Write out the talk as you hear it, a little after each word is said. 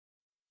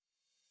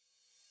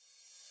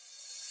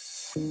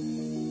Time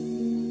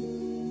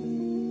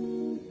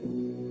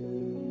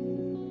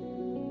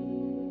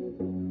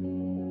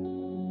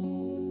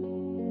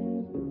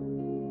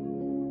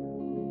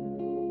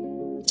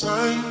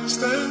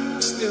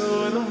stands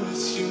still when I'm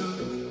with you.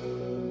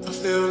 I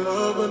feel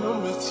love when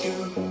I'm with you,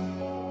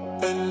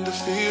 and the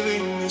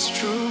feeling is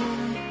true.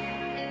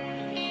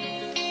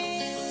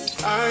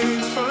 I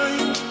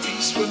find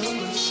peace when I'm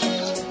with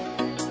you,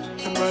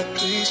 and my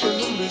peace when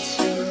I'm with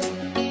you,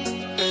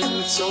 and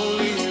it's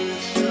only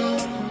with you.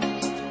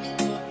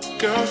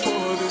 Girl,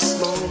 for this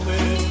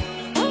moment,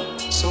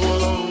 so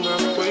long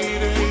I've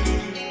waited.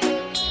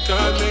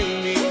 God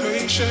made me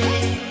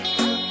patient,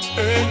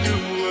 and you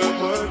were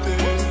worth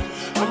it.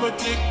 I'm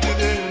addicted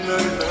and